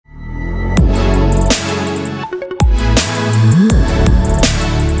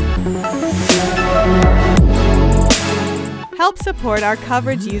support our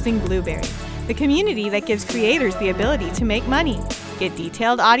coverage using Blueberry, the community that gives creators the ability to make money, get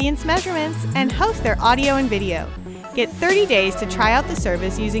detailed audience measurements, and host their audio and video. Get 30 days to try out the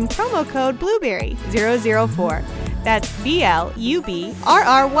service using promo code Blueberry004. That's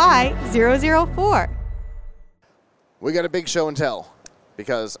BLUBRRY004. We got a big show and tell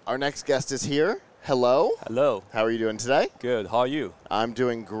because our next guest is here. Hello. Hello. How are you doing today? Good. How are you? I'm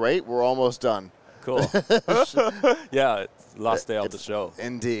doing great. We're almost done. Cool. Yeah, it's the last day of the show.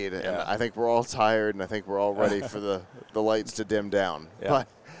 Indeed. Yeah. And I think we're all tired, and I think we're all ready for the lights to dim down. Yeah. But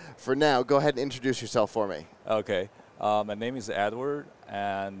for now, go ahead and introduce yourself for me. Okay. My name is Edward,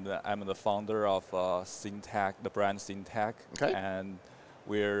 and I'm the founder of Syntech, the brand Syntech. Okay. And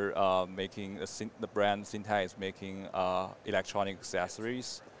we're making, the brand Syntech is making electronic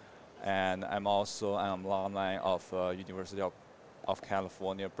accessories. And I'm also an alumni of University of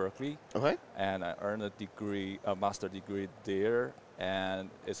California, Berkeley. Okay. And I earned a master degree there, and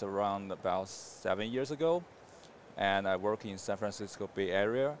it's around about 7 years ago. And I work in San Francisco Bay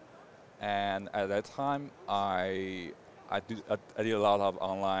Area. And at that time, I did a lot of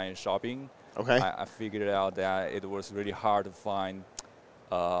online shopping. Okay. I figured out that it was really hard to find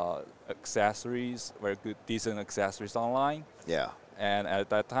accessories, very good, decent accessories online. Yeah. And at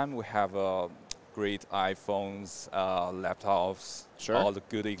that time, we have great iPhones, laptops, Sure. all the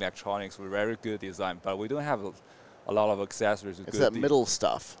good electronics with very good design. But we don't have a lot of accessories. With It's good that middle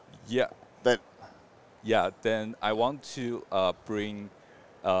stuff. Yeah. That. Yeah. Then I want to bring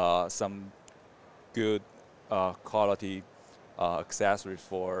some good quality accessories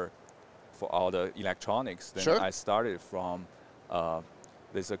for all the electronics. Then Sure. I started from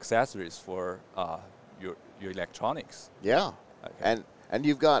these accessories for your electronics. Yeah. Okay. And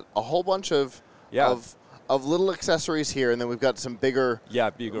you've got a whole bunch of little accessories here, and then we've got some bigger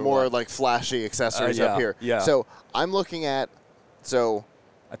more one. like flashy accessories Yeah, up here. yeah. So I'm looking at I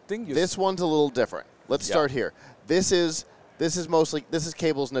think this one's a little different. Let's start here. This is cables and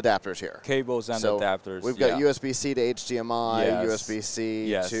adapters here. Cables and So adapters. We've got USB-C to HDMI, Yes. USB-C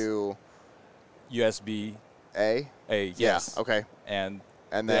Yes. to USB A. A. Yes. Yeah. Okay. And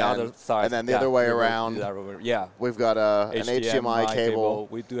And the then other side. and then the other way the around. Yeah. We've got an HDMI cable.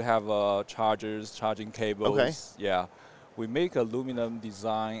 We do have chargers, charging cables. Okay. Yeah. We make aluminum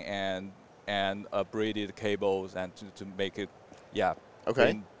design and braided cables and to make it, Okay.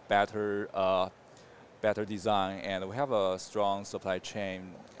 bring better design. And we have a strong supply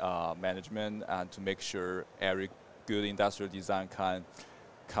chain management and to make sure every good industrial design can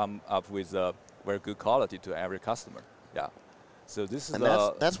come up with a very good quality to every customer. Yeah. So this is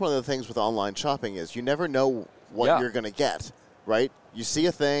that's one of the things with online shopping is you never know what you're going to get, right? You see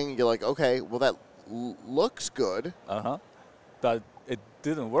a thing, you're like, okay, well that looks good. But it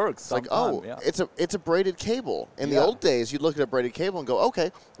didn't work. It's like, oh, it's a braided cable. In the old days, you'd look at a braided cable and go,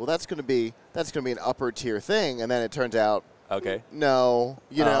 okay, well that's going to be an upper tier thing, and then it turns out, no,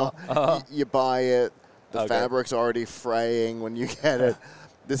 you buy it, the fabric's already fraying when you get it.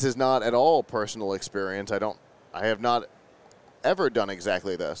 This is not at all personal experience. I have not ever done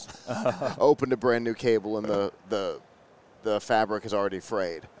exactly this. Opened a brand new cable and the fabric is already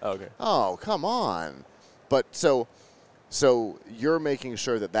frayed. Okay. Oh, come on. But so you're making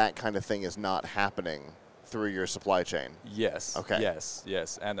sure that kind of thing is not happening through your supply chain. Yes. Okay.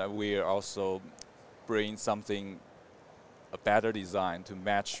 Yes. And we are also bring a better design to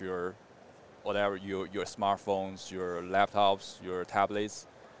match your smartphones, your laptops, your tablets.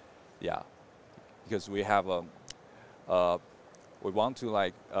 Yeah. Because we have we want to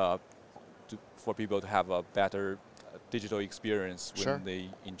for people to have a better digital experience when they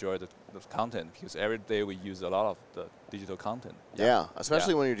enjoy the content, because every day we use a lot of the digital content. Yeah,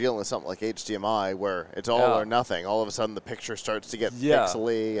 especially when you're dealing with something like HDMI where it's all or nothing. All of a sudden the picture starts to get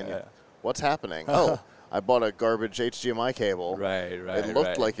pixely and what's happening? Oh, I bought a garbage HDMI cable. Right. It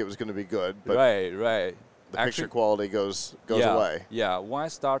looked like it was going to be good, but right. The picture quality goes away. Yeah, when I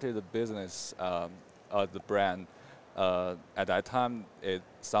started the business, the brand, at that time, it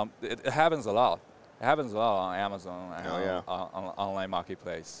happens a lot. It happens a lot on Amazon and on online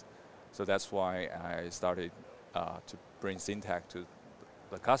marketplace. So that's why I started to bring Syntech to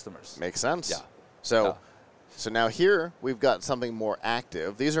the customers. Makes sense. Yeah. So now here we've got something more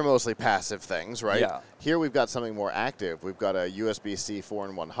active. These are mostly passive things, right? Yeah. Here we've got something more active. We've got a USB-C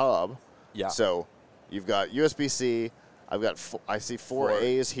 4-in-1 hub. Yeah. So you've got USB-C. I see four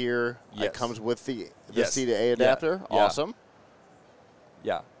A's here. Yes. It comes with the C to A adapter. Yeah. Awesome.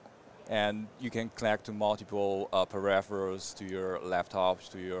 Yeah. And you can connect to multiple peripherals, to your laptops,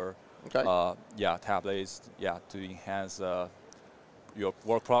 to your tablets, to enhance your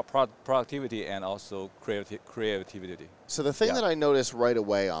work productivity and also creativity. So the thing that I noticed right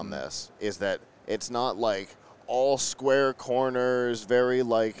away on this is that it's not like all square corners, very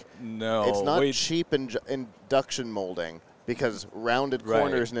like it's not cheap induction molding, because rounded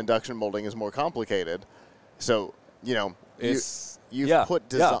corners in induction molding is more complicated. So you've put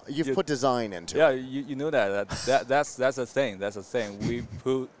design into it. Yeah, you know that's the thing. That's the thing.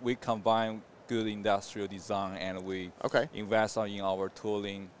 We combine good industrial design and we invest in our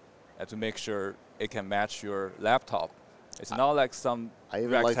tooling to make sure it can match your laptop. It's not like some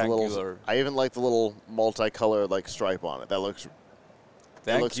rectangular. I even like the little multicolor like stripe on it. That looks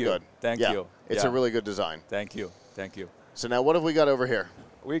good. Thank you. It's a really good design. Thank you. So now what have we got over here?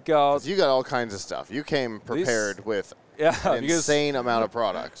 You got all kinds of stuff. You came prepared with an insane amount of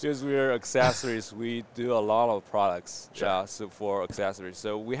products. Because we're accessories, we do a lot of products. Sure. So for accessories.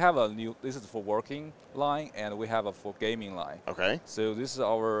 So we have this is for working line and we have a for gaming line. Okay. So this is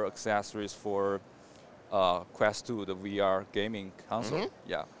our accessories for Quest 2, the VR gaming console. Mm-hmm.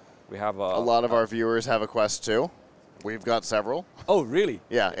 Yeah. We have a lot of our viewers have a Quest 2. We've got several. Oh, really?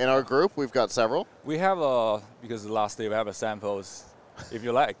 Yeah, in our group, we've got several. We have because the last day we have samples, if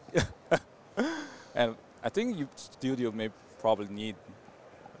you like. And I think your studio may probably need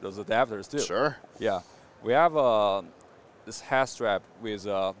those adapters too. Sure. Yeah. We have this hat strap with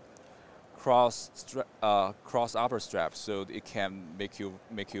cross upper strap, so it can make you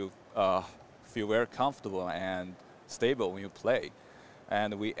feel very comfortable and stable when you play.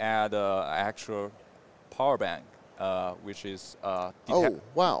 And we add an actual power bank, which is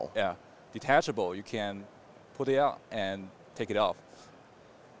detachable. You can put it out and take it off.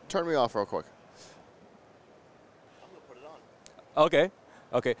 Turn me off real quick. I'm gonna put it on.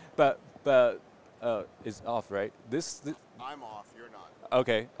 Okay, but it's off, right? This I'm off. You're not.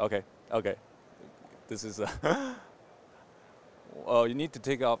 Okay. This is you need to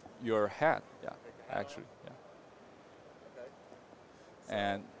take off your hat. Yeah, actually. Yeah. Okay.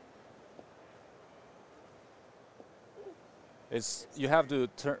 And you have to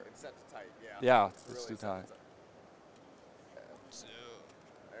turn. It's set to tight. Yeah. Yeah, really it's too tight.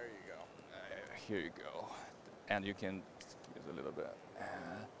 There you go. Here you go, and you can use a little bit.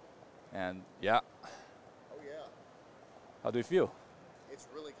 And yeah. Oh yeah. How do you feel? It's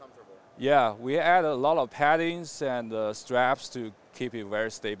really comfortable. Yeah, we add a lot of paddings and straps to keep it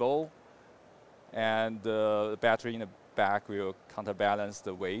very stable. And the battery in the back will counterbalance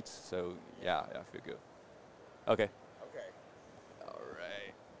the weight. So yeah, I feel good. Okay. Okay. All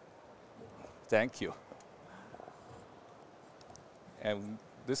right. Thank you. And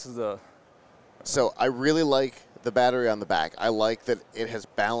this is So I really like the battery on the back. I like that it has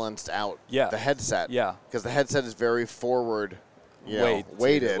balanced out the headset. Yeah. Because the headset is very forward.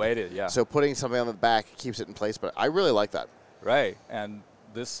 Weighted. Yeah. So putting something on the back keeps it in place, but I really like that. Right, and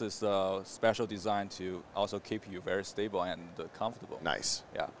this is a special design to also keep you very stable and comfortable. Nice.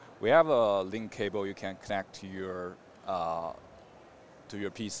 Yeah, we have a link cable you can connect to your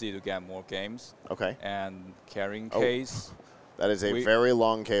PC to get more games. Okay. And carrying case. That is a very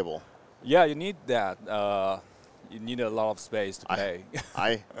long cable. Yeah, you need that. You need a lot of space to play.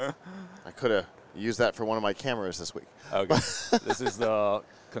 I could have used that for one of my cameras this week. Okay. This is the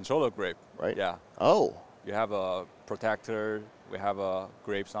controller grip. Right. Yeah. Oh. You have a protector. We have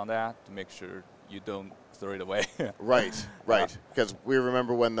grips on that to make sure you don't throw it away. Right. Because we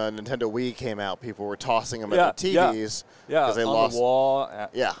remember when the Nintendo Wii came out, people were tossing them at the TVs because they on lost the wall.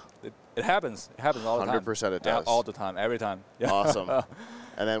 It happens. It happens all the time. 100% it does. All the time, every time. Yeah. Awesome.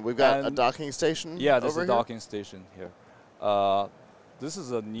 And then we've got a docking station. Yeah, there's over a docking station here. This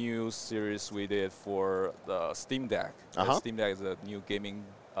is a new series we did for the Steam Deck. The Steam Deck is a new gaming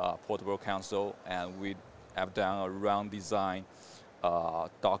portable console, and we have done a round design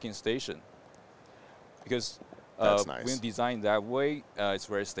docking station. Because That's nice. when designed that way, it's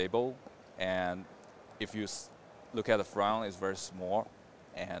very stable, and if you look at the front, it's very small,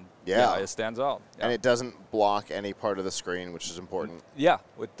 and it stands out. Yeah. And it doesn't block any part of the screen, which is important. Yeah,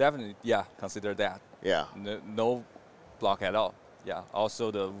 we definitely consider that. Yeah. No block at all. Yeah.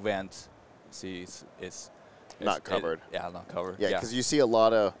 Also, the vent, it's not covered. Not covered. Yeah, because you see a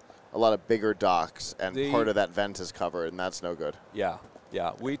lot of bigger docks, and part of that vent is covered, and that's no good. Yeah.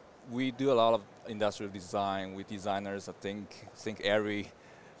 We do a lot of industrial design. We designers, I think every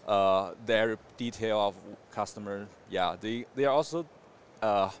detail of customer. Yeah, they are also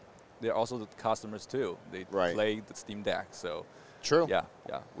the customers too. They play the Steam Deck, so true. Yeah.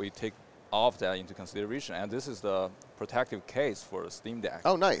 We take all of that into consideration, and this is the protective case for the Steam Deck.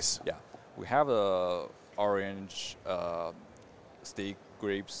 Oh, nice. Yeah, we have a orange stick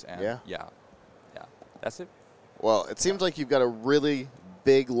grips, and that's it. Well, it seems like you've got a really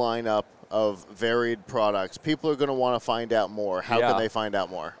big lineup of varied products. People are going to want to find out more. How can they find out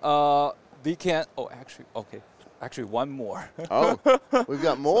more? They can. Oh, actually, okay. Actually, one more. Oh, we've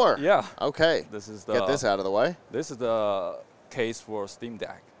got more. Yeah. Okay. This is the. Get this out of the way. This is the case for Steam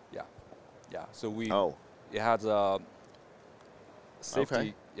Deck. Yeah. Yeah. So we. Oh. It has a safety.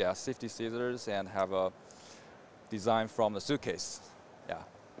 Okay. Yeah, safety scissors and have a design from the suitcase. Yeah.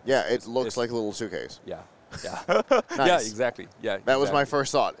 Yeah, it looks like a little suitcase. Yeah. Yeah. Nice. Yeah, exactly. Yeah. That was my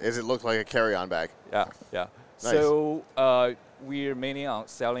first thought. Is it looked like a carry-on bag? Yeah. Yeah. Nice. So we're mainly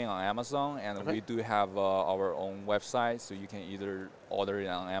selling on Amazon, and we do have our own website, so you can either order it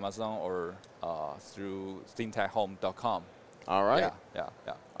on Amazon or through syntechhome.com. All right. Yeah. Yeah.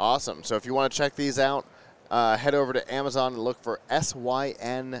 Yeah. Awesome. So if you want to check these out, head over to Amazon and look for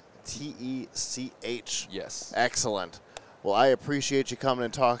Syntech. Yes. Excellent. Well, I appreciate you coming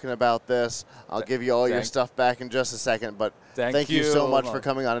and talking about this. I'll give you all your stuff back in just a second, but thank you so much for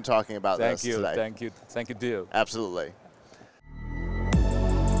coming on and talking about this today. Thank you, Dio. Absolutely.